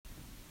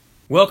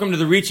Welcome to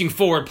the Reaching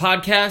Forward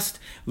podcast.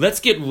 Let's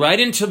get right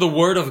into the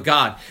Word of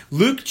God.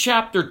 Luke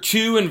chapter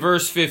 2 and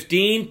verse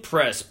 15.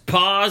 Press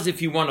pause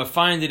if you want to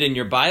find it in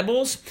your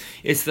Bibles.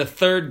 It's the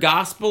third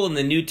gospel in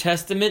the New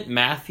Testament,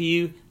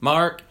 Matthew,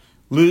 Mark,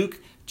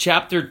 Luke,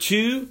 chapter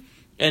 2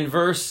 and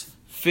verse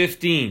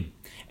 15.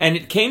 And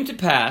it came to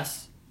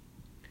pass,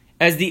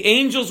 as the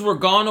angels were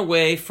gone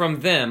away from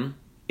them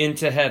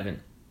into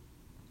heaven,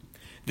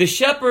 the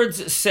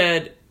shepherds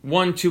said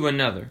one to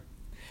another,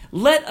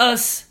 "Let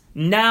us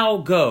now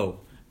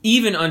go,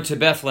 even unto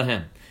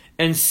Bethlehem,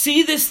 and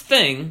see this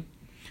thing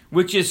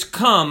which is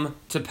come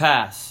to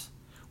pass,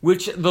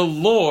 which the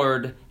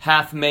Lord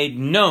hath made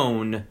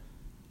known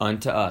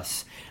unto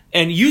us."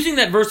 And using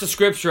that verse of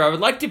Scripture, I would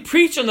like to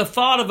preach on the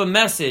thought of a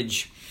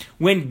message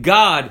when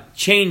God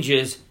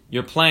changes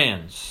your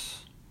plans.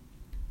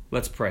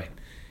 Let's pray.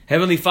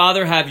 Heavenly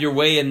Father, have your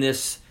way in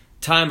this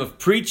time of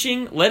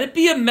preaching. Let it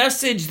be a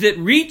message that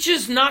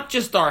reaches not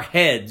just our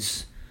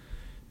heads,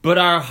 but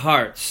our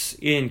hearts,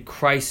 in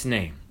Christ's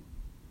name.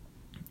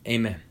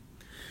 Amen.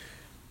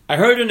 I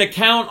heard an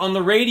account on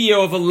the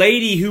radio of a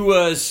lady who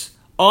was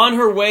on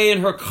her way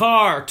in her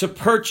car to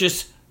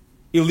purchase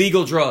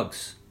illegal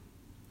drugs.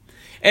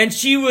 And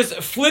she was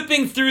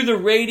flipping through the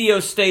radio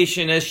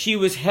station as she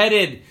was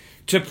headed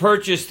to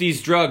purchase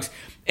these drugs.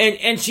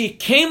 And she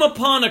came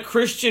upon a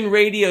Christian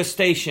radio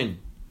station.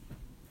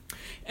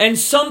 And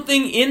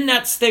something in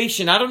that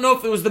station, I don't know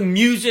if it was the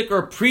music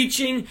or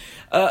preaching,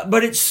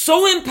 but it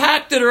so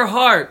impacted her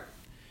heart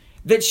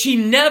that she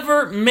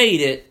never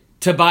made it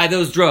to buy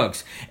those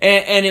drugs.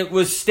 And it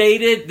was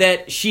stated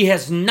that she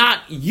has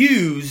not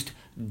used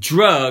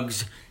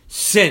drugs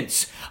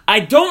since.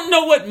 I don't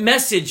know what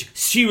message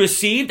she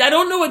received. I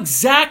don't know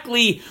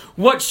exactly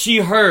what she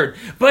heard.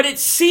 But it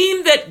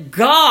seemed that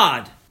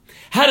God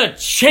had a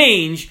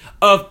change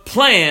of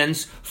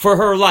plans for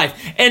her life.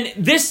 And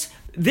this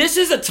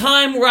is a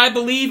time where I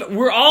believe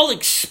we're all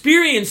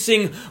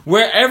experiencing,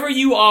 wherever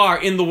you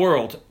are in the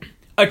world,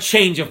 a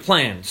change of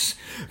plans.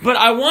 But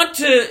I want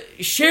to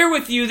share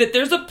with you that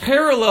there's a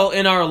parallel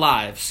in our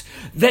lives,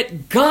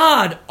 that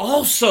God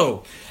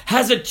also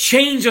has a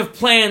change of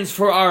plans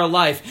for our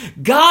life.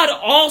 God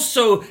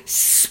also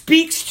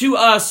speaks to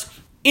us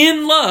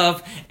in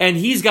love, and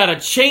He's got a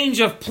change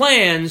of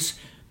plans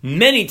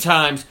many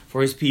times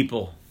for His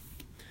people.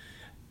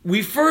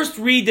 We first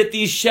read that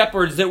these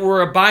shepherds that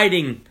were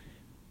abiding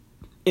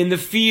in the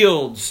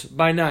fields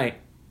by night,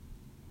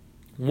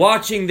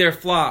 watching their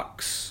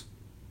flocks,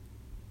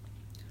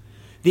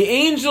 the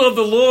angel of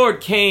the Lord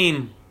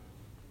came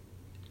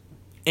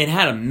and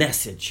had a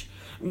message.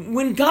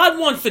 When God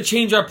wants to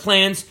change our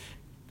plans,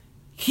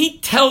 He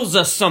tells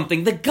us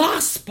something. The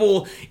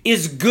gospel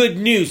is good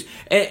news.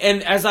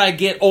 And as I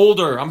get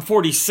older, I'm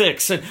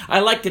 46, and I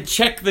like to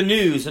check the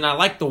news, and I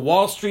like the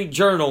Wall Street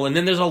Journal, and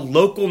then there's a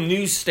local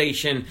news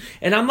station,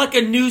 and I'm like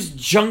a news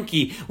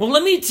junkie. Well,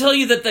 let me tell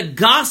you that the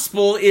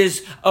gospel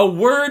is a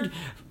word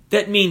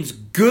that means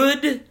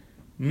good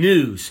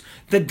news.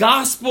 The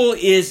gospel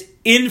is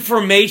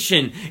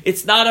information.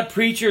 It's not a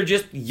preacher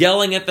just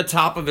yelling at the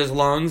top of his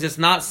lungs. It's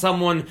not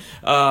someone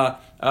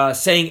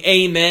saying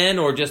amen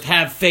or just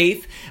have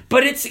faith,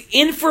 but it's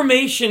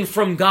information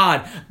from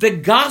God. The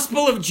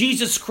gospel of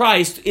Jesus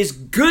Christ is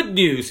good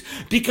news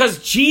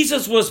because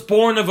Jesus was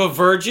born of a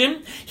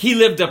virgin. He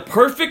lived a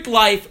perfect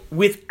life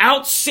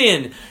without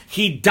sin.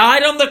 He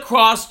died on the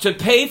cross to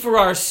pay for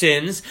our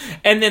sins.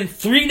 And then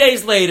 3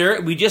 days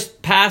later, we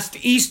just passed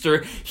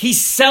Easter, He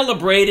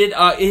celebrated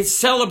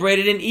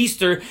in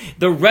Easter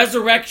the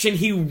resurrection.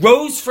 He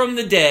rose from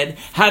the dead,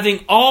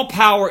 having all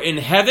power in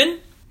heaven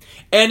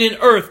and in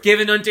earth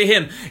given unto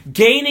Him,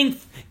 gaining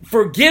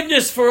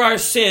forgiveness for our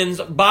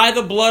sins by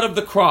the blood of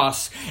the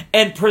cross,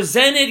 and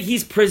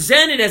He's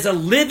presented as a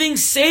living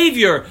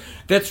Savior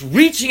that's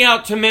reaching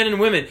out to men and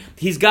women.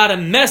 He's got a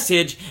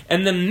message,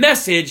 and the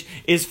message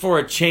is for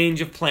a change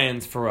of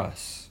plans for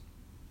us.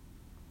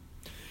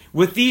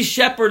 With these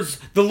shepherds,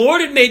 the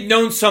Lord had made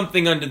known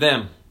something unto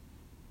them.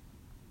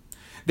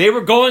 They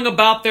were going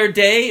about their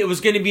day. It was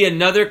going to be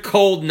another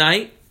cold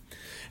night.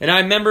 And I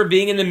remember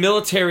being in the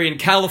military in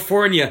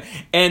California,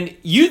 and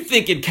you'd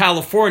think in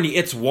California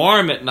it's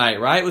warm at night,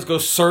 right? Let's go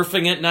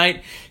surfing at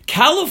night.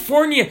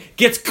 California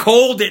gets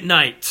cold at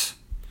night.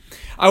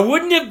 I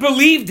wouldn't have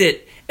believed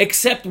it,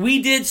 except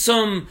we did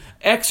some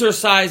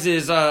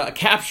exercises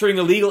capturing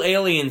illegal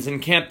aliens in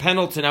Camp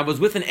Pendleton. I was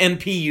with an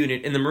MP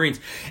unit in the Marines,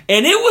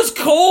 and it was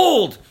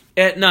cold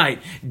at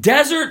night.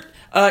 Desert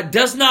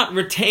does not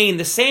retain,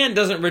 the sand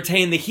doesn't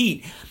retain the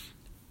heat,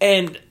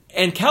 and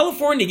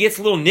California gets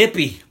a little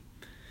nippy.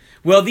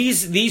 Well,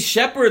 these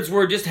shepherds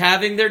were just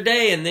having their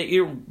day, and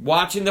you're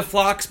watching the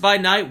flocks by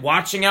night,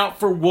 watching out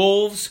for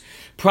wolves.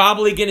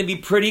 Probably going to be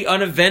pretty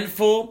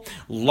uneventful.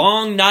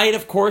 Long night,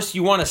 of course.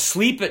 You want to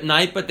sleep at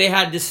night, but they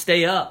had to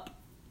stay up.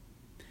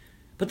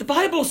 But the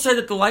Bible said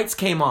that the lights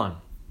came on.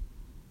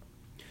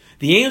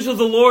 The angel of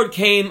the Lord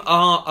came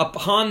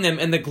upon them,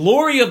 and the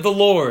glory of the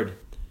Lord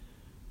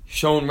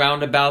shone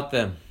round about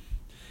them.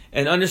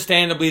 And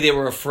understandably, they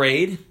were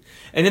afraid.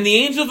 And then the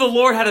angel of the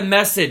Lord had a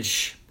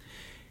message.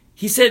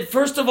 he said,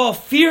 first of all,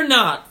 fear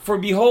not, for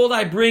behold,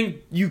 I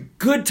bring you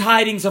good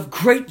tidings of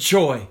great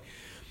joy,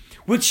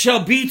 which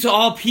shall be to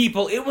all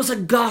people. It was a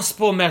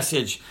gospel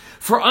message.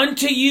 For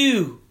unto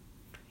you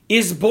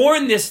is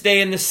born this day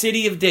in the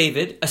city of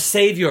David a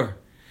Savior,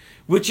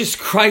 which is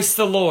Christ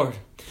the Lord.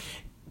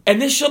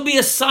 And this shall be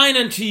a sign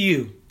unto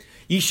you.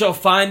 Ye shall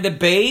find the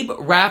babe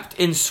wrapped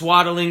in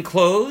swaddling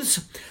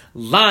clothes,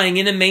 lying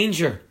in a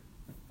manger.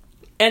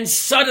 And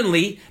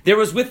suddenly there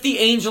was with the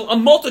angel a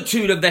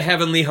multitude of the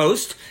heavenly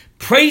host,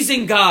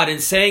 praising God and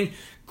saying,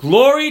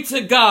 Glory to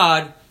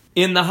God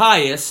in the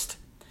highest,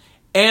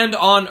 and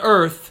on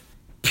earth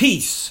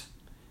peace,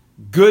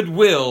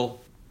 goodwill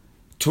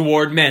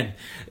toward men.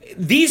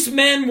 These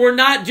men were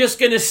not just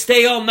going to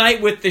stay all night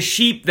with the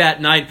sheep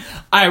that night.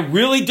 I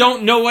really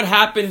don't know what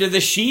happened to the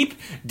sheep.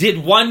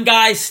 Did one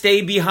guy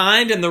stay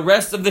behind and the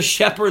rest of the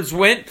shepherds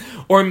went?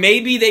 Or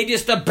maybe they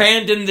just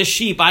abandoned the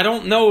sheep. I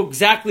don't know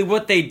exactly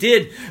what they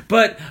did.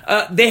 But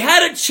they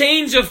had a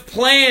change of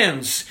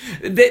plans.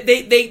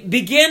 They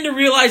began to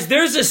realize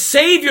there's a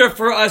Savior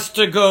for us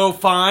to go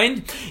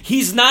find.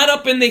 He's not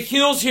up in the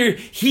hills here.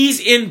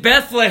 He's in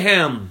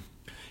Bethlehem.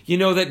 You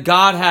know that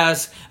God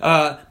has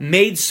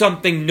made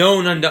something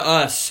known unto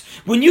us.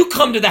 When you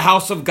come to the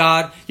house of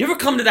God, you ever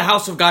come to the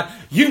house of God,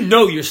 you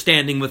know you're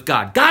standing with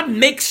God. God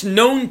makes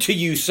known to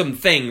you some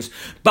things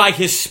by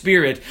His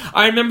Spirit.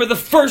 I remember the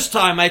first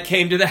time I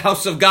came to the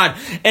house of God,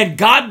 and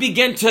God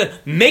began to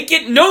make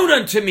it known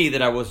unto me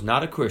that I was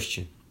not a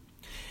Christian.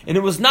 And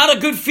it was not a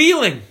good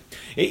feeling.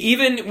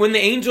 Even when the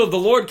angel of the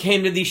Lord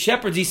came to these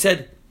shepherds, he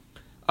said,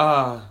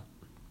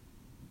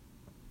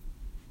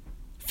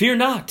 fear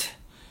not.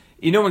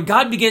 You know, when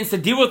God begins to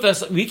deal with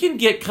us, we can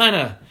get kind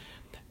of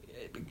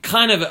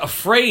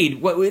afraid.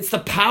 It's the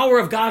power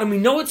of God, and we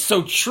know it's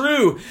so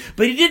true.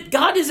 But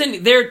God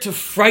isn't there to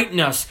frighten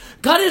us.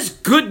 God has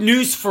good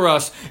news for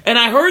us. And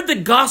I heard the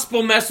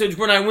gospel message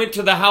when I went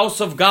to the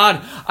house of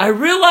God. I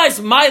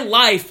realized my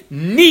life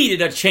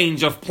needed a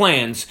change of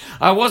plans.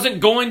 I wasn't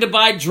going to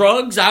buy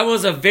drugs. I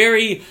was a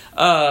very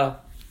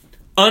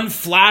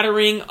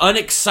unflattering,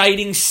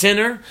 unexciting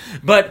sinner.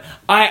 But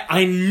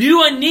I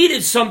knew I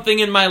needed something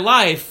in my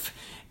life.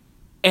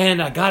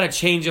 And I got a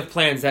change of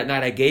plans that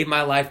night. I gave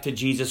my life to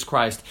Jesus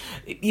Christ.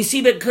 You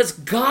see, because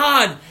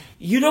God,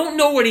 you don't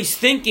know what He's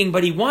thinking,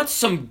 but He wants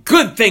some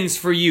good things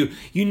for you.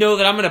 You know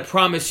that I'm going to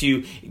promise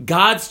you,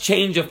 God's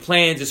change of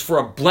plans is for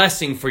a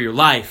blessing for your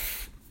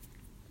life.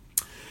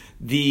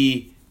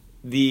 The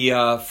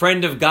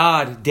friend of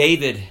God,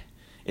 David,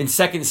 in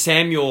 2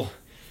 Samuel,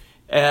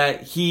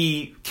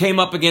 he came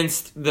up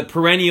against the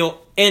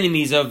perennial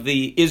enemies of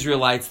the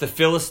Israelites, the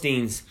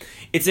Philistines.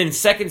 It's in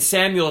 2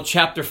 Samuel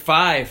chapter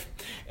 5.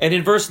 And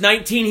in verse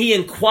 19, he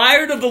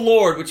inquired of the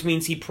Lord, which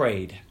means he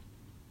prayed.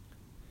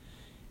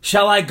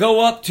 Shall I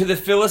go up to the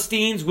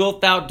Philistines?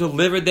 Wilt thou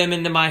deliver them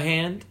into my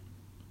hand?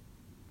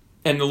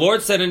 And the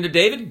Lord said unto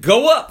David,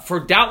 Go up, for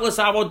doubtless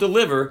I will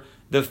deliver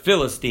the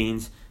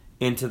Philistines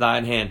into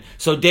thine hand.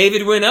 So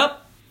David went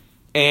up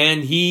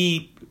and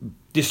he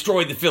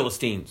destroyed the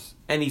Philistines.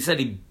 And he said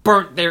he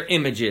burnt their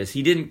images.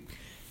 He didn't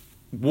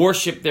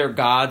worship their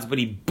gods, but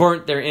he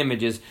burnt their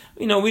images.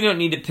 You know, we don't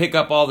need to pick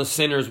up all the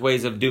sinners'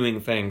 ways of doing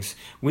things.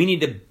 We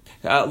need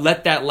to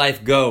let that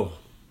life go.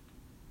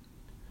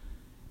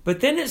 But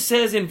then it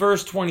says in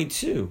verse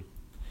 22,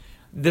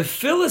 the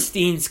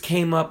Philistines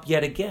came up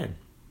yet again,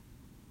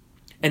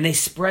 and they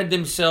spread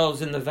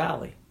themselves in the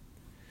valley.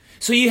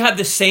 So you have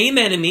the same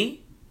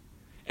enemy,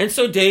 and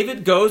so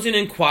David goes and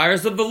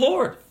inquires of the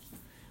Lord.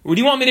 What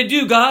do you want me to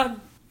do,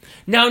 God?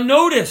 Now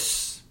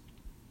notice,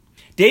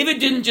 David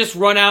didn't just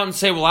run out and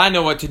say, well, I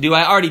know what to do.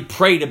 I already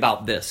prayed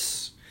about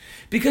this.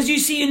 Because you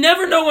see, you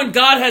never know when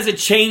God has a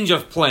change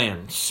of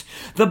plans.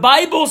 The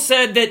Bible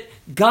said that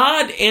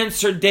God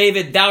answered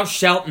David, thou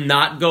shalt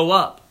not go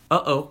up.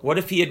 What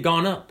if he had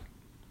gone up?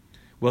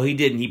 Well, he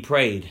didn't. He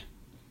prayed.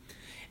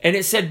 And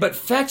it said, but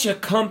fetch a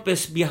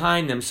compass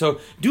behind them.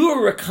 So do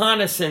a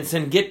reconnaissance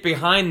and get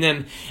behind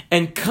them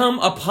and come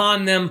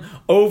upon them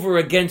over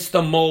against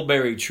the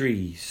mulberry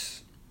trees.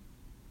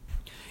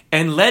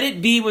 And let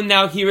it be when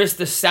thou hearest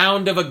the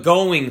sound of a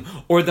going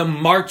or the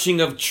marching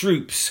of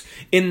troops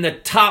in the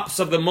tops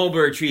of the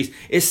mulberry trees.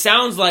 It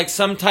sounds like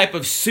some type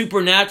of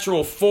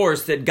supernatural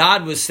force that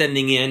God was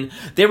sending in.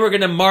 They were going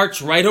to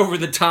march right over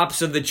the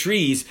tops of the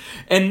trees.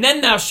 And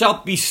then thou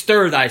shalt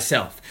bestir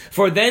thyself.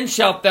 For then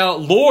shalt thou,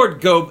 Lord,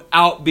 go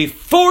out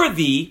before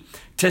thee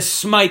to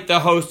smite the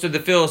host of the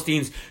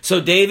Philistines.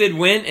 So David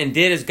went and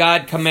did as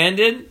God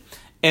commanded,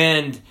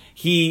 and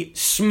he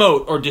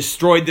smote or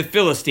destroyed the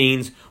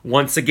Philistines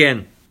once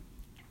again.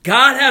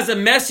 God has a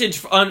message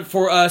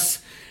for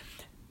us,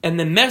 and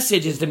the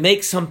message is to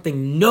make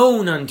something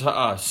known unto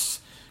us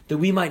that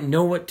we might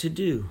know what to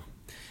do.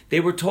 They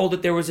were told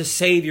that there was a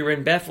Savior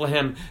in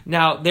Bethlehem.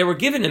 Now, they were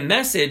given a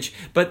message,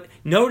 but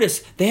notice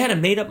they had a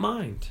made-up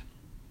mind.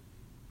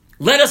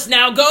 Let us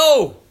now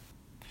go.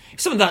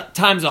 Some of the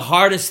times the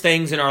hardest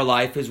things in our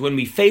life is when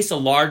we face a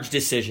large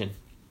decision,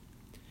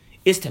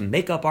 is to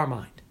make up our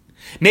mind.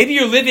 Maybe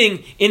you're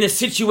living in a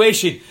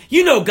situation,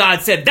 you know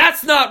God said,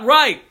 that's not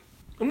right.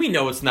 And we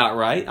know it's not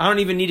right. I don't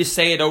even need to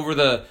say it over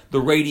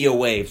the radio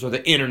waves or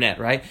the internet,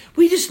 right?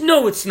 We just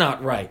know it's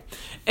not right.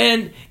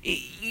 And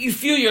you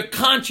feel your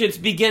conscience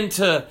begin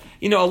to,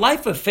 a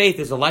life of faith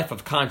is a life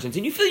of conscience.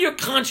 And you feel your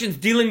conscience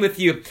dealing with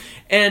you.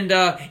 And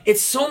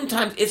it's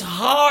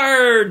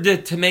hard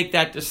to make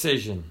that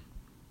decision.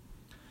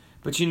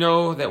 But you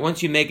know that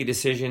once you make a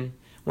decision,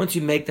 once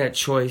you make that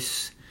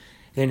choice,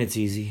 then it's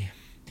easy.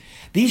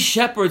 These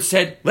shepherds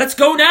said, let's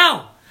go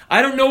now.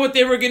 I don't know what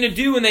they were going to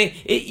do. And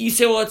you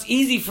say, well, it's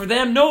easy for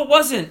them. No, it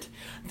wasn't.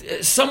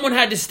 Someone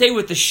had to stay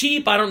with the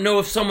sheep. I don't know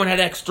if someone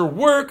had extra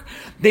work.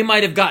 They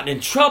might have gotten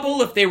in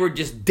trouble if they were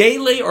just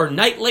day or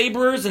night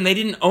laborers and they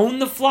didn't own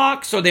the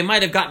flock. So they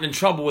might have gotten in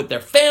trouble with their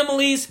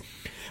families.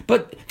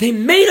 But they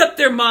made up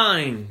their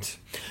mind.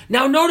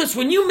 Now notice,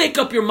 when you make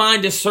up your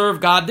mind to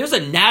serve God, there's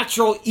a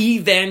natural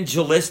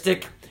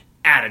evangelistic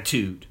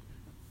attitude.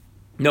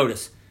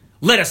 Notice,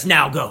 let us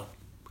now go.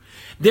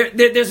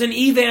 There's an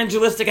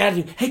evangelistic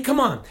attitude. Hey, come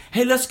on.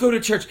 Hey, let's go to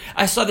church.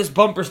 I saw this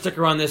bumper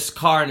sticker on this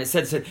car and it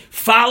said,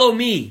 follow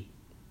me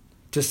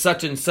to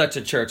such and such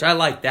a church. I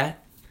like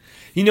that.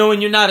 And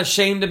you're not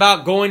ashamed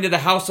about going to the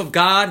house of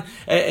God,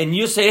 and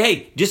you say,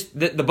 hey, just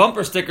the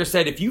bumper sticker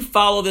said, if you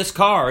follow this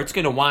car, it's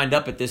going to wind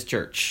up at this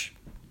church.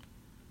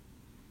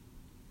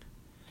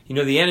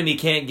 The enemy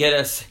can't get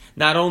us.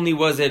 Not only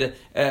was it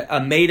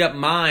a made-up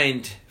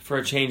mind for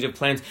a change of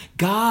plans,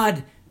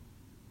 God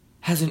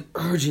has an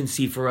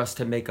urgency for us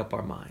to make up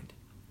our mind.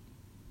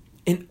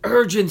 An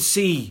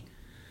urgency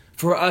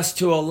for us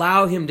to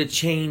allow him to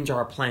change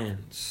our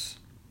plans.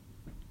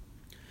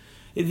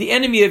 The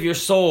enemy of your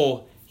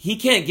soul, he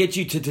can't get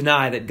you to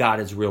deny that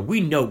God is real.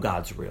 We know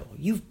God's real.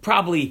 You've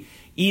probably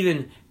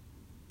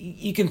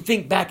you can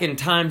think back in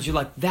times you're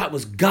like, that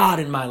was God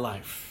in my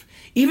life.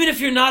 Even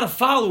if you're not a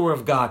follower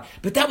of God,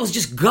 but that was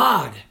just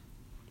God.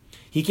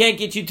 He can't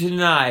get you to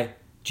deny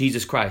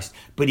Jesus Christ,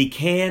 but he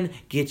can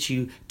get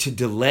you to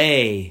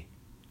delay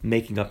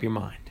making up your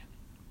mind.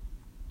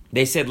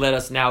 They said, let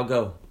us now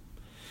go.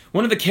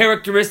 One of the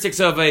characteristics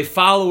of a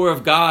follower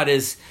of God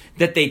is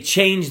that they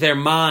change their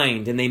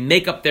mind and they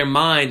make up their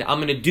mind. I'm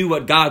going to do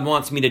what God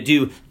wants me to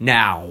do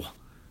now.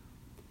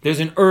 There's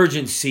an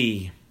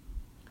urgency.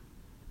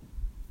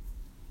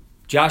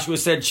 Joshua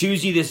said,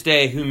 choose ye this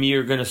day whom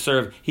you're going to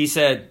serve. He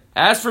said,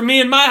 as for me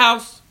and my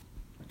house,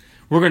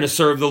 we're going to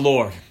serve the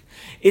Lord.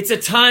 It's a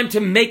time to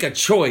make a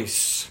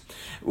choice.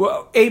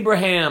 Well,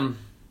 Abraham,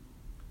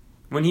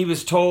 when he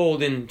was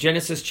told in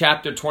Genesis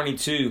chapter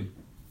 22,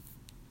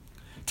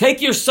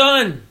 take your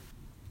son,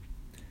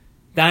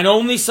 thine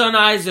only son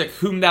Isaac,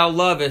 whom thou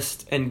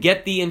lovest, and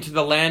get thee into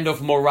the land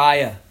of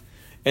Moriah,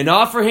 and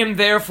offer him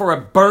there for a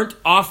burnt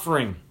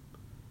offering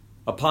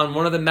upon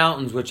one of the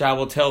mountains which I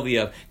will tell thee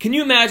of. Can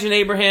you imagine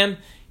Abraham?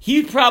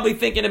 He's probably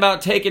thinking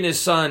about taking his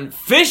son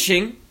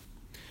fishing,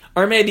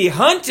 or maybe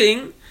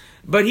hunting,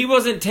 but he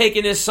wasn't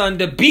taking his son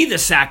to be the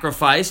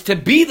sacrifice, to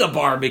be the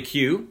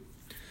barbecue.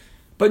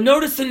 But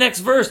notice the next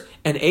verse.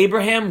 And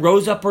Abraham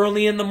rose up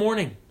early in the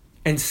morning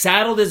and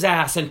saddled his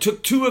ass and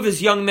took 2 of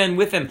his young men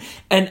with him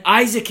and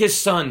Isaac his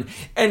son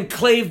and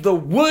clave the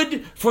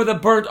wood for the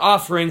burnt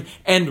offering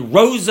and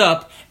rose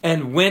up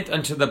and went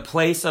unto the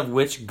place of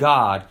which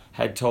God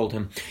had told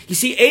him. You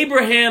see,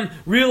 Abraham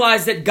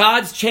realized that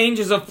God's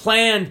changes of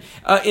plan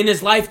in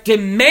his life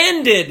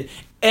demanded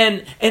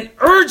an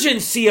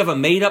urgency of a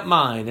made-up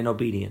mind and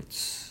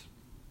obedience.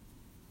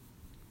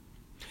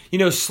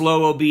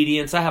 Slow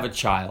obedience. I have a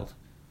child.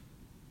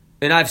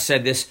 And I've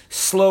said this,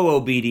 slow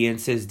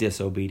obedience is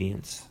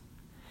disobedience.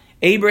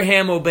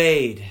 Abraham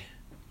obeyed.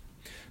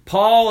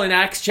 Paul in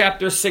Acts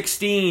chapter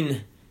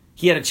 16,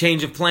 he had a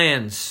change of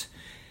plans.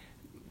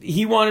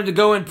 He wanted to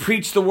go and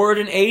preach the word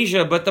in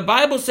Asia, but the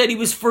Bible said he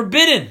was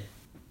forbidden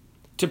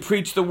to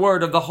preach the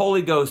word of the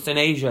Holy Ghost in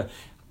Asia.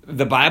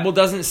 The Bible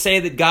doesn't say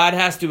that God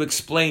has to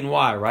explain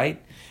why,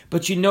 right?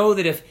 But you know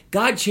that if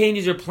God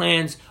changes your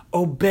plans,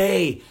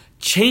 obey.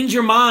 Change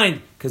your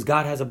mind, because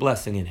God has a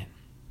blessing in it.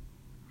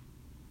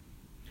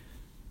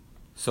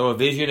 So a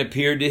vision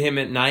appeared to him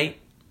at night,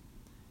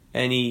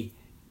 and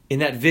in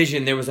that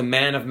vision there was a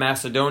man of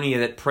Macedonia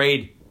that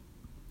prayed,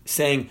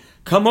 saying,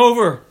 come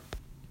over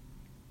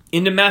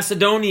into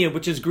Macedonia,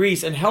 which is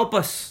Greece, and help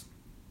us.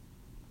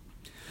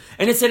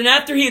 And it said, and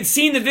after he had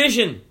seen the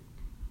vision,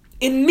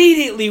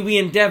 immediately we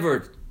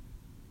endeavored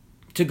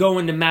to go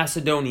into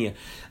Macedonia,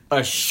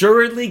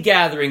 assuredly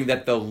gathering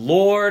that the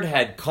Lord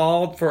had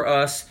called for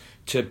us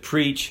to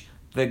preach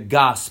the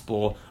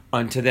gospel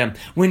unto them.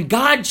 When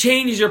God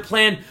changes your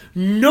plan,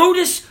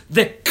 notice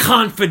the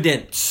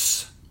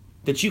confidence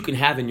that you can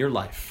have in your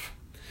life.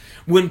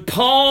 When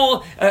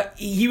Paul,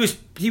 he was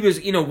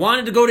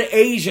wanted to go to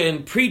Asia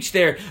and preach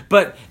there,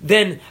 but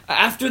then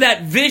after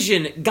that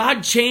vision,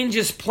 God changed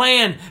his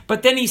plan.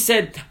 But then he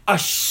said,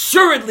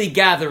 assuredly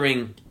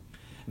gathering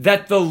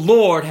that the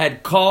Lord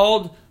had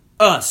called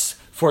us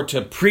for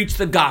to preach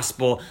the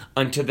gospel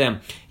unto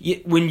them.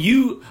 When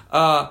you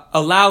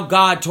allow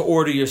God to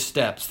order your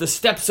steps, the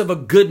steps of a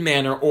good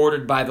man are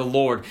ordered by the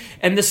Lord,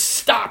 and the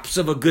stops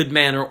of a good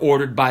man are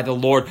ordered by the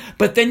Lord.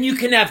 But then you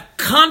can have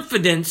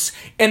confidence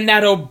in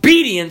that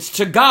obedience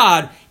to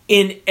God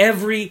in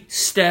every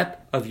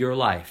step of your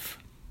life.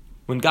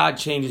 When God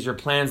changes your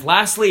plans.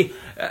 Lastly,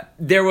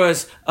 there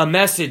was a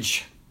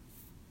message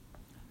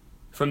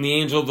from the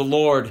angel of the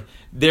Lord.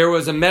 There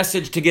was a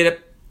message to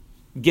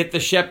get the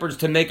shepherds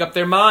to make up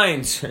their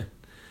minds.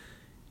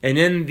 And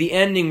then the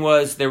ending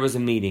was there was a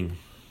meeting.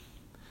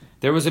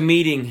 There was a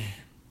meeting.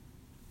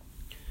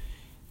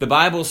 The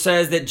Bible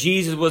says that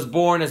Jesus was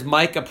born as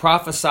Micah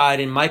prophesied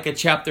in Micah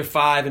chapter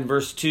 5 and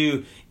verse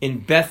 2 in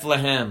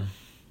Bethlehem.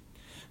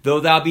 Though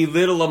thou be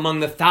little among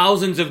the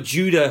thousands of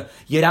Judah,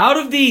 yet out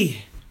of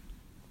thee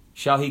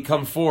shall he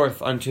come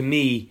forth unto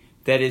me,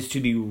 that is to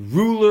be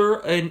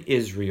ruler in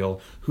Israel,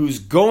 whose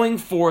going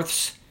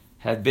forths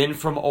have been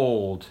from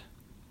old,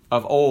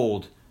 of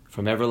old,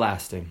 from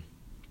everlasting.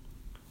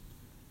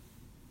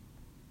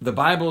 The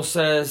Bible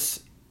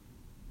says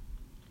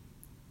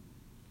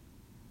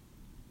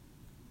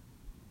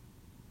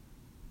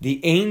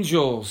the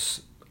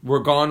angels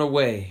were gone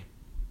away,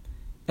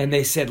 and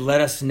they said,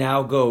 let us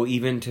now go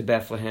even to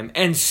Bethlehem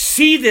and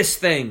see this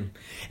thing.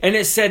 And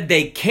it said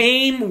they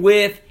came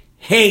with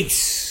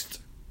haste.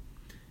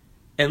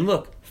 And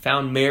look,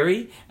 found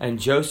Mary and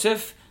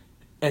Joseph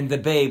and the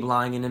babe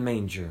lying in a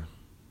manger.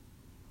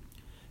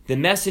 The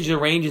message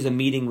arranges a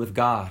meeting with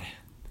God.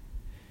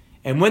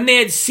 And when they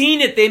had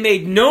seen it, they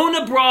made known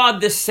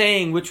abroad this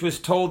saying which was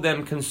told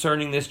them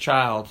concerning this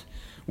child.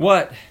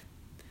 What?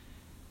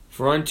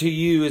 For unto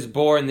you is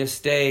born this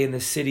day in the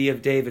city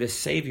of David a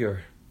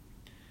Savior,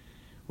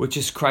 which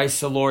is Christ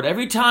the Lord.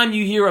 Every time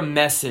you hear a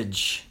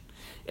message,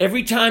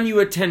 every time you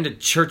attend a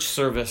church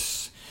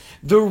service,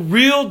 the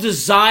real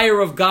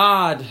desire of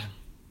God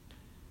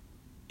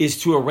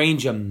is to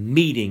arrange a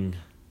meeting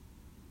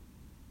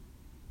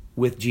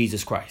with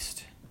Jesus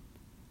Christ.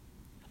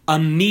 A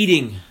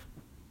meeting.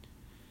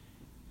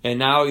 And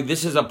now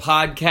this is a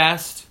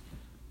podcast.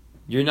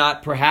 You're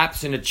not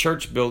perhaps in a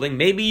church building.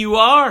 Maybe you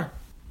are.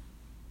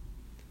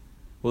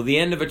 Well, the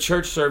end of a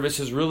church service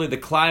is really the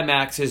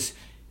climax, is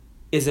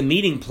a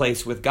meeting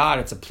place with God.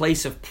 It's a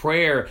place of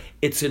prayer.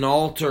 It's an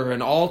altar.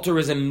 An altar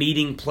is a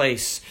meeting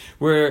place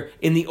where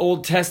in the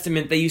Old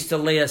Testament they used to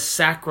lay a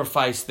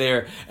sacrifice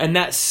there. And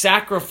that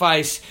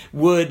sacrifice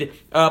would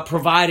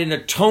provide an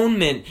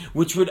atonement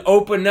which would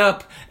open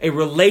up a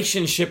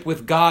relationship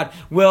with God.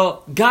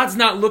 Well, God's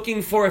not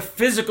looking for a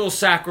physical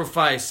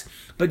sacrifice,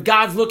 but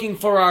God's looking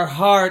for our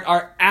heart,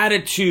 our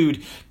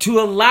attitude, to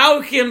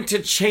allow Him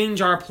to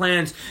change our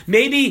plans.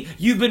 Maybe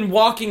you've been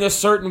walking a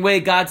certain way.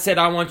 God said,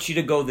 I want you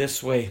to go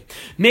this way.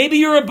 Maybe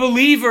you're a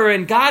believer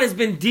and God has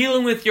been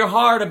dealing with your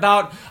heart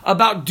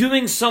about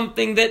doing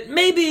something that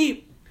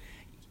maybe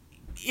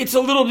it's a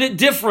little bit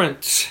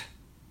different.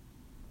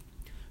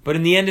 But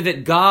in the end of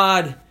it,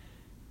 God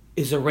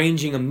is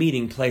arranging a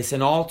meeting place,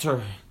 an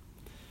altar,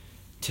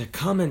 to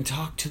come and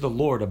talk to the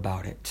Lord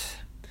about it.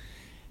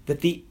 That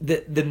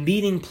the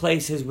meeting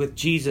place is with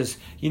Jesus.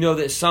 You know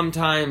that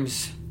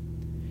sometimes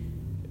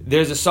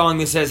there's a song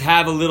that says,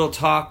 have a little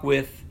talk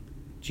with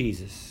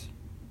Jesus.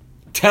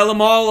 Tell Him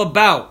all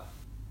about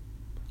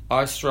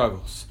our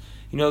struggles.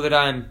 You know that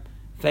I'm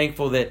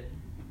thankful that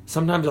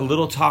sometimes a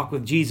little talk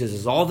with Jesus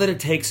is all that it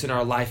takes in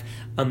our life.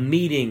 A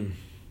meeting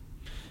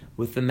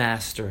with the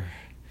Master.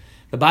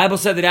 The Bible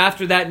said that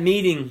after that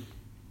meeting,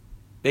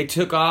 they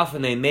took off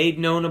and they made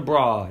known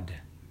abroad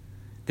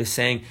the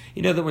saying.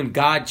 You know that when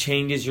God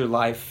changes your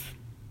life,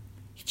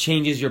 He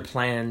changes your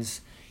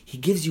plans, He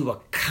gives you a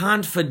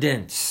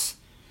confidence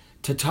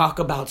to talk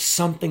about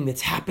something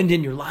that's happened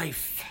in your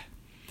life.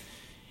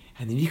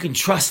 And then you can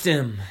trust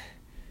Him.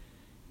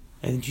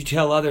 And you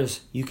tell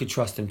others you can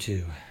trust Him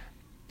too.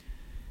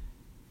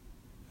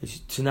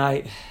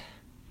 Tonight,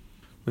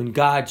 when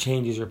God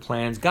changes your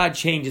plans, God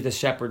changes the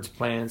shepherd's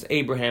plans,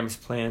 Abraham's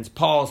plans,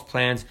 Paul's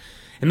plans.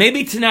 And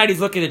maybe tonight He's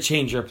looking to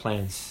change your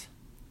plans.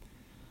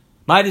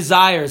 My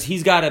desire is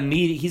He's got a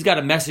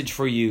message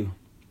for you.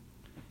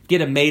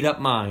 Get a made-up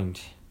mind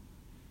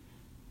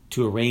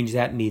to arrange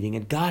that meeting.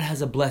 And God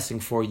has a blessing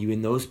for you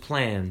in those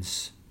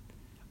plans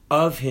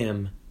of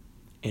Him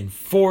and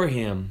for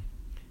Him,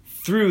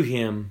 through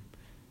Him,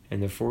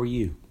 and they're for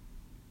you.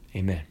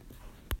 Amen.